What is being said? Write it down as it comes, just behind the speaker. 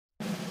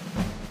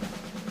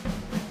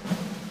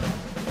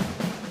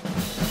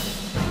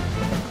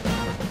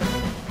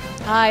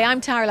Hi,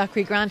 I'm Taragh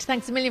Loughrey-Grant.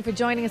 Thanks a million for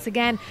joining us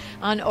again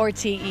on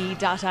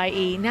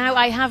RTÉ.ie. Now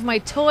I have my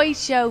toy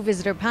show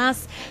visitor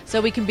pass, so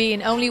we can be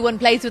in only one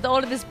place with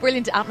all of this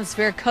brilliant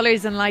atmosphere,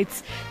 colours and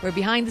lights. We're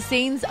behind the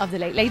scenes of the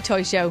Late Late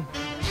Toy Show.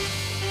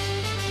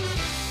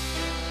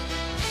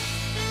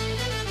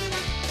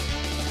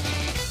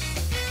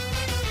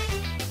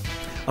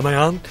 Am I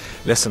on?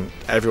 Listen,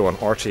 everyone,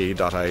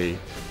 RTÉ.ie,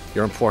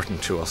 you're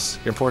important to us.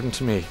 You're important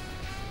to me.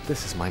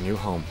 This is my new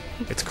home.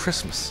 It's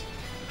Christmas.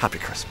 Happy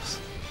Christmas.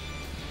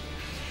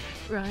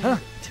 Right. Huh?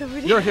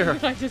 Tubridy. You're here.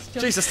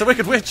 Jesus, the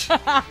Wicked Witch.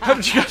 How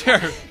did you get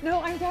here?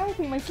 No, I'm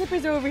Dorothy. My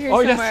slippers are over here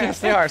Oh, somewhere. yes,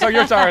 they are. So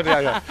you're Dorothy,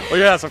 yeah. Oh,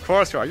 yes, of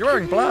course you are. You're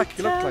wearing black.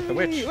 You look like the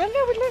witch. Well,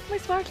 no, but look, my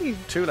sparklies.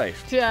 Too late.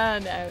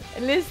 No.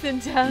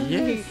 Listen, tell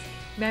me. Yes.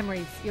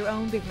 Memories, your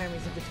own big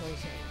memories of the toy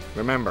show.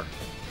 Remember,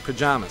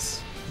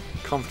 pyjamas,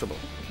 comfortable,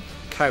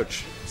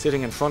 couch,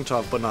 sitting in front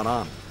of but not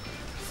on,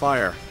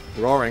 fire,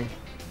 roaring,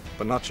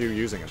 but not you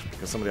using it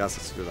because somebody else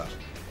has to do that.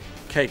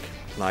 Cake,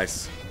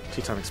 nice.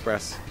 Tea Time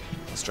Express,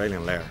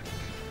 Australian lair.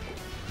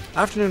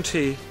 Afternoon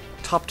tea,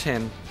 top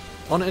tin,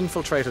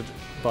 uninfiltrated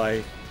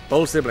by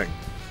bold sibling,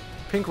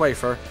 pink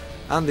wafer,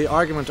 and the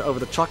argument over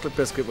the chocolate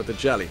biscuit with the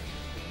jelly.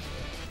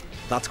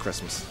 That's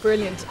Christmas.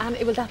 Brilliant. And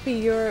will that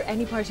be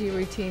any part of your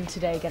routine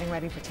today, getting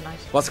ready for tonight?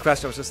 What's the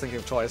question? I was just thinking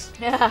of toys.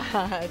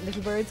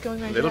 Little birds going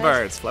around. Little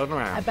birds floating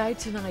around. About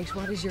tonight,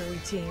 what is your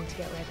routine to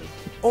get ready?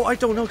 Oh, I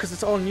don't know because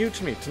it's all new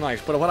to me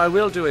tonight. But what I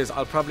will do is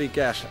I'll probably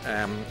get,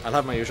 I'll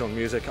have my usual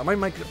music. I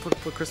might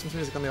put Christmas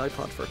music on the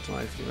iPod for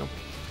tonight, you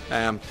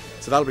know.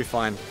 So that'll be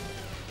fine.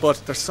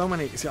 But there's so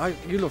many. See,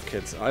 you love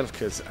kids. I love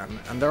kids,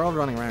 and they're all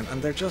running around,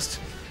 and they just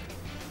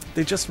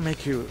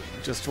make you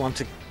just want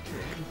to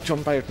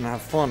jump out and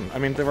have fun. I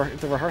mean, the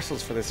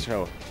rehearsals for this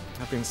show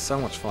have been so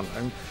much fun,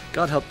 and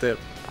God help the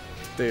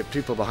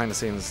people behind the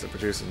scenes, the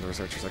producers and the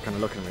researchers are kind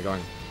of looking at me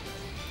going,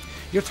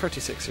 you're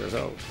 36 years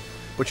old,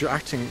 but you're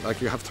acting like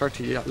you have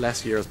 30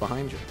 less years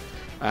behind you,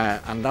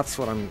 and that's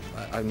what I'm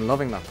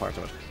loving that part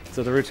of it.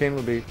 So the routine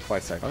will be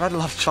quite safe. I've had a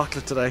lot of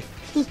chocolate today.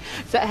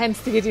 So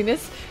hence the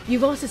giddiness.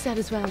 You've also said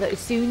as well that as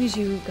soon as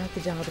you got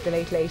the job at the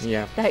Late Late,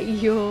 that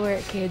your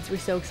kids were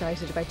so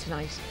excited about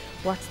tonight.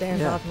 What's their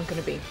involvement going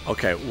to be?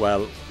 Okay,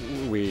 well,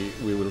 we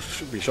will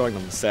be showing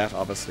them the set,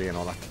 obviously, and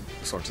all that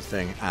sort of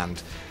thing,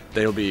 and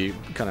they'll be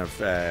kind of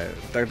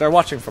they're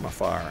watching from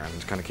afar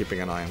and kind of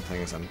keeping an eye on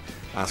things and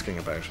asking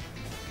about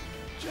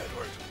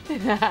Jedward.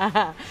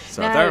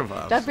 So now, they're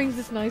involved. That brings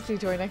us nicely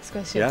to our next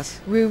question.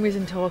 Yes. Rumours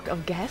and talk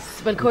of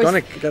guests. Well, of course, I'm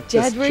going to get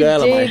this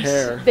gel on my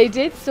hair. They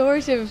did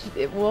sort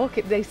of walk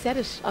it. They said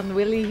it on the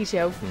Willie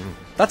show.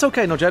 That's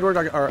okay. No,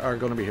 Jedward are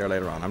going to be here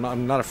later on.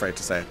 I'm not afraid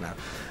to say it now,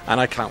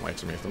 and I can't wait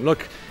to meet them.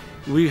 Look,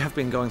 we have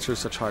been going through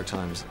such hard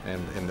times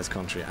in this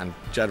country, and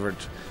Jedward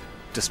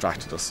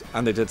distracted us,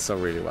 and they did so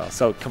really well.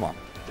 So come on.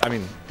 I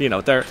mean, you know,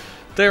 they're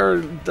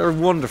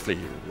wonderfully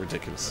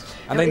ridiculous,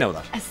 and they know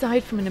that.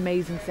 Aside from an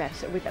amazing set,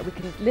 we can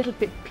a little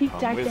bit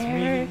peeked out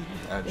there.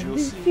 You'll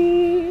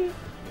see.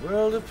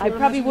 I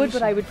probably would,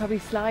 but I would probably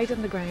slide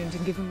on the ground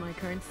and give him my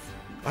currents.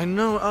 I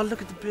know. Oh,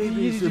 look at the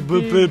babies. I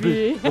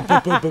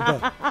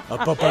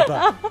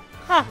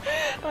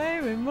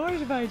am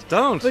mortified.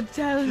 Don't. But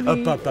tell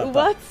me,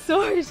 what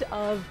sort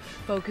of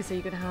focus are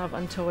you going to have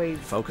on toys?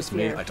 Focus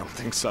me? I don't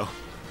think so.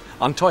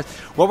 On toys,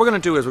 what we're going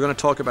to do is we're going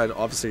to talk about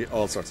obviously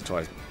all sorts of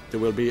toys. There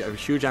will be a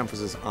huge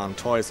emphasis on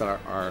toys that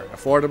are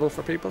affordable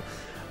for people,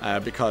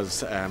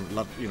 because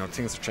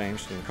things have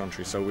changed in the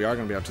country. So we are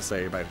going to be able to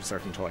say about a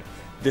certain toy,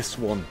 this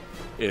one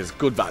is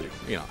good value,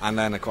 you know. And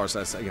then of course,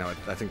 I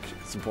think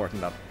it's important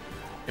that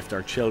if there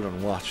are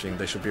children watching,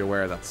 they should be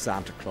aware that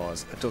Santa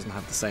Claus doesn't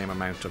have the same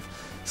amount of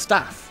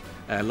staff.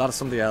 A lot of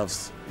some of the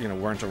elves,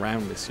 weren't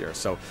around this year,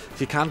 so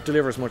he can't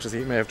deliver as much as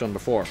he may have done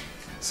before.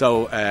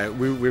 So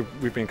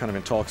we've been kind of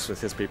in talks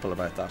with his people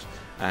about that,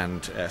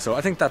 and so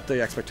I think that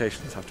the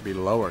expectations have to be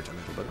lowered a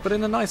little bit, but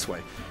in a nice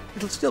way.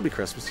 It'll still be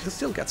Christmas, he'll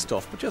still get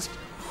stuff, but just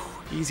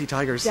easy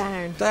tigers.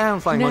 Down,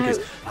 flying monkeys.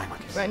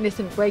 Right,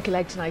 listen, break a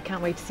leg tonight,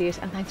 can't wait to see it,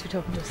 and thanks for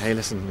talking to us. Hey,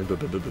 listen.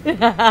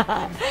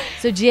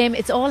 So Jim,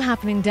 it's all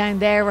happening down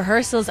there,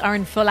 rehearsals are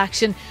in full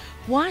action.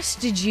 What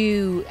did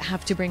you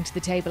have to bring to the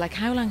table? Like,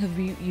 how long have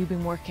you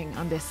been working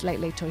on this Late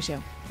Late Toy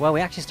Show? Well,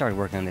 we actually started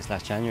working on this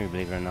last January,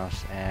 believe it or not.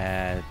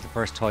 The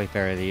first toy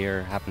fair of the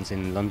year happens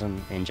in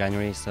London in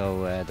January,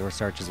 so the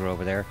researchers were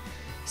over there.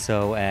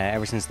 So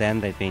ever since then,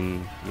 they've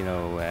been,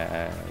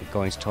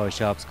 going to toy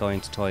shops,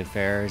 going to toy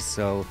fairs.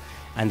 So,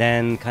 and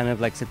then kind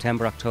of like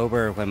September,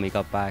 October, when we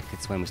got back,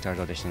 it's when we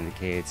started auditioning the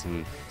kids,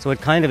 and so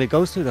it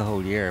goes through the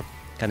whole year,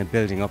 kind of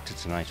building up to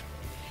tonight.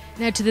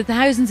 Now, to the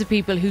thousands of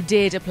people who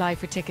did apply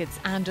for tickets,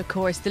 and of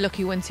course the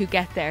lucky ones who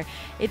get there,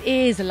 it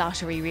is a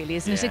lottery, really,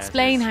 isn't it?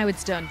 Explain how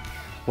it's done.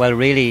 Well,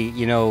 really,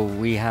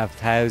 we have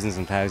thousands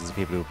and thousands of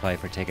people who apply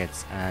for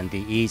tickets, and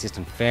the easiest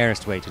and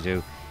fairest way to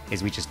do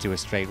is we just do a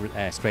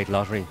straight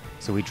lottery.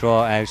 So we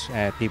draw out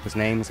people's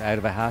names out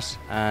of a hat,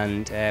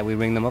 and we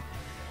ring them up.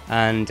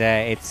 And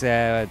it's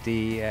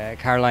the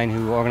Caroline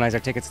who organised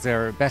our tickets. It's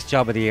our best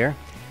job of the year.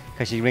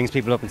 because she rings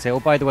people up and say, oh,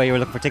 by the way, you were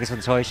looking for tickets for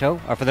the toy show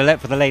or for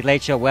the Late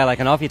Late Show. Well, I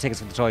can offer you tickets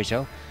for the toy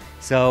show.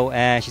 So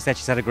she said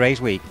she's had a great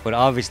week, but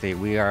obviously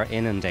we are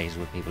inundated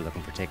with people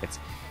looking for tickets.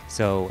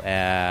 So,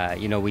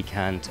 we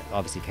can't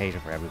obviously cater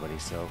for everybody.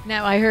 So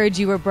Now, I heard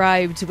you were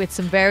bribed with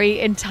some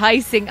very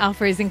enticing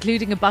offers,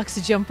 including a box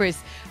of jumpers.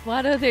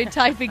 What other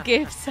type of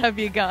gifts have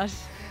you got?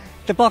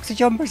 the box of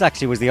jumpers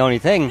actually was the only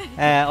thing.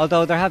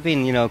 Although there have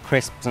been,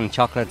 crisps and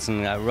chocolates,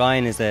 and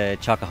Ryan is a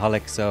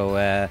chocoholic,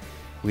 so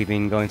we've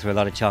been going through a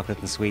lot of chocolate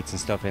and sweets and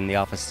stuff in the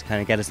office to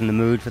kind of get us in the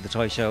mood for the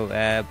toy show.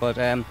 But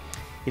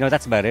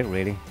that's about it,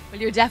 really.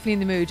 Well, you're definitely in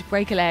the mood.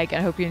 Break a leg,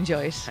 and I hope you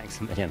enjoy it. Thanks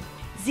a million.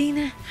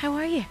 Zena, how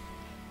are you?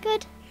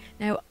 Good.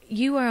 Now,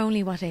 you are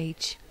only what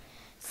age?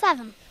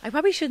 7. I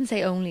probably shouldn't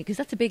say only, because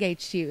that's a big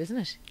age to you, isn't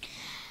it?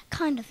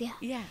 Kind of, yeah.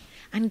 Yeah.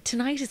 And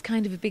tonight is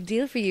kind of a big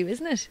deal for you,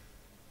 isn't it?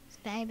 It's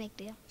a very big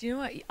deal. Do you know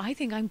what? I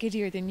think I'm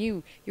giddier than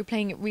you. You're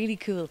playing it really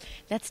cool.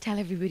 Let's tell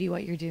everybody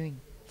what you're doing.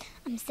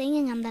 I'm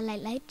singing on the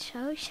Late Late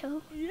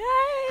Show. Yay!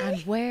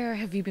 And where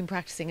have you been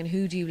practicing, and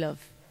who do you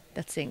love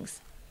that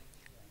sings?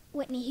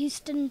 Whitney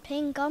Houston,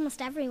 Pink,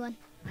 almost everyone.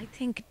 I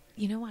think,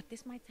 you know what,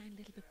 this might sound a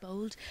little bit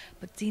bold,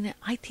 but Zena,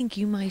 I think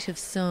you might have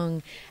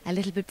sung a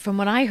little bit, from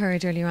what I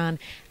heard earlier on,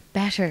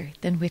 better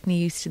than Whitney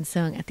Houston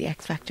sung at the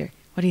X Factor.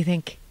 What do you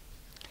think?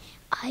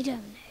 I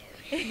don't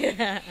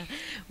know.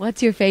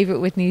 What's your favourite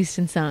Whitney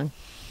Houston song?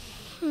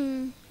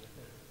 It's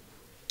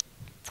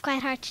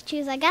quite hard to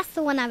choose. I guess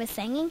the one I was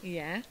singing.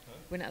 Yeah.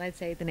 We're not allowed to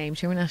say the name,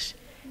 sure we're not?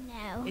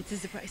 No. It's a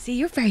surprise. See,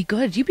 you're very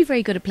good. You'd be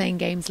very good at playing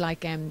games like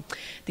the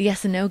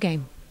yes and no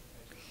game.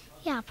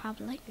 Yeah,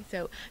 probably.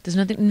 So there's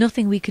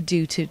nothing we could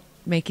do to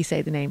make you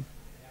say the name.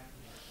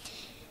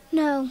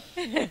 No. Well,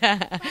 maybe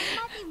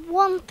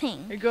one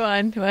thing. Go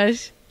on, what?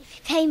 If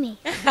you pay me.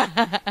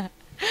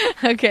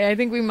 Okay, I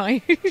think we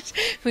might.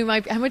 We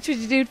might. How much would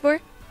you do it for?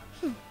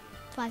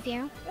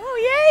 €5.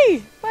 Oh,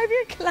 yay!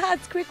 5-year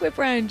lads, quick whip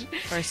round.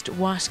 First,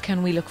 what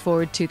can we look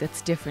forward to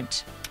that's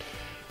different?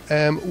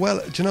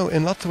 Well, do you know,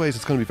 in lots of ways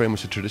it's going to be very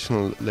much a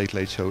traditional Late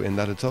Late Show in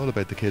that it's all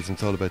about the kids and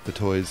it's all about the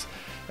toys.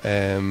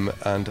 And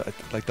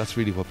that's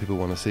really what people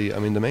want to see. I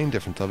mean, the main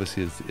difference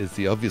obviously is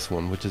the obvious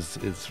one, which is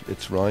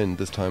it's Ryan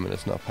this time and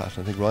it's not Pat.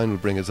 And I think Ryan will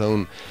bring his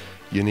own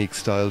unique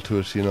style to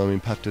it. I mean,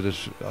 Pat did it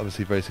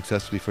obviously very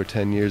successfully for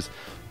 10 years,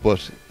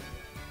 but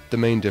the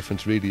main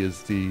difference really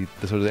is the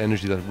sort of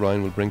energy that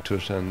Ryan will bring to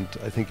it, and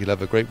I think he'll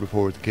have a great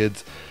rapport with the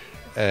kids.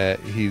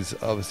 He's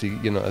obviously,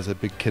 as a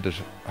big kid at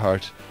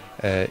heart,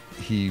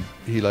 he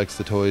likes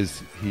the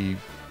toys. He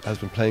has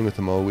been playing with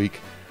them all week,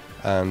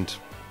 and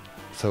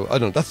so I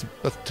don't know. That's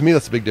to me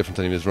that's a big difference.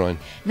 Anyways, Ryan.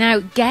 Now,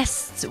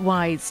 guests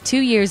wise, 2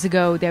 years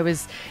ago there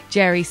was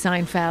Jerry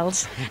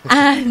Seinfeld,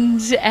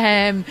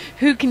 and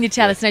who can you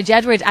tell us now?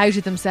 Jedward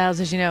outed themselves,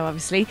 as you know,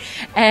 obviously.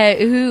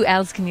 Who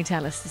else can you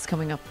tell us is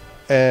coming up?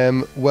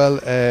 I'm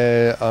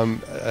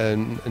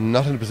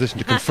not in a position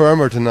to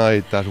confirm or deny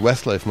that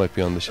Westlife might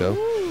be on the show.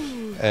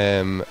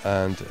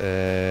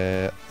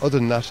 Other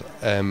than that,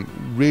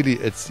 really,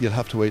 you'll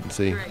have to wait and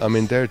see. Right. I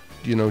mean, they're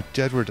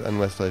Jedward and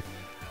Westlife.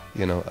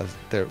 As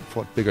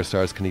what bigger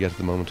stars can you get at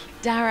the moment?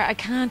 Dara, I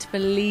can't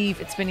believe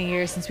it's been a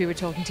year since we were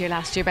talking to you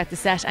last year about the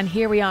set, and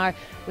here we are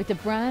with a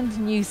brand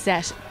new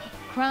set,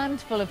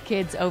 crammed full of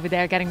kids over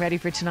there getting ready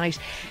for tonight.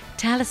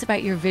 Tell us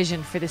about your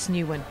vision for this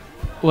new one.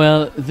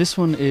 Well, this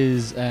one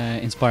is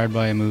inspired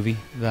by a movie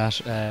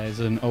that is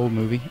an old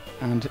movie,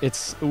 and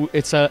it's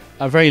a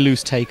very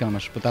loose take on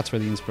it, but that's where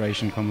the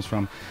inspiration comes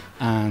from.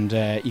 And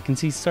you can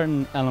see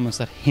certain elements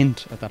that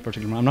hint at that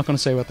particular. I'm not going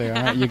to say what they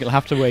are. You'll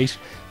have to wait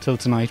till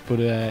tonight,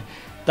 but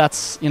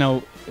that's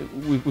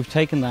we've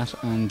taken that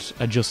and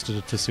adjusted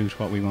it to suit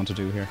what we want to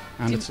do here,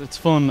 and it's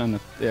fun and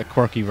a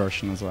quirky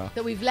version as well.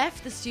 So we've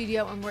left the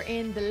studio and we're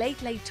in the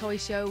Late Late Toy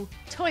Show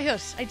Toy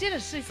Hut. I did it. I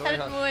said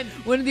it in one.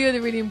 One of the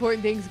other really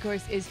important things, of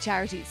course, is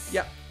charities.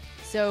 Yeah.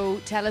 So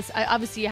tell us. Obviously,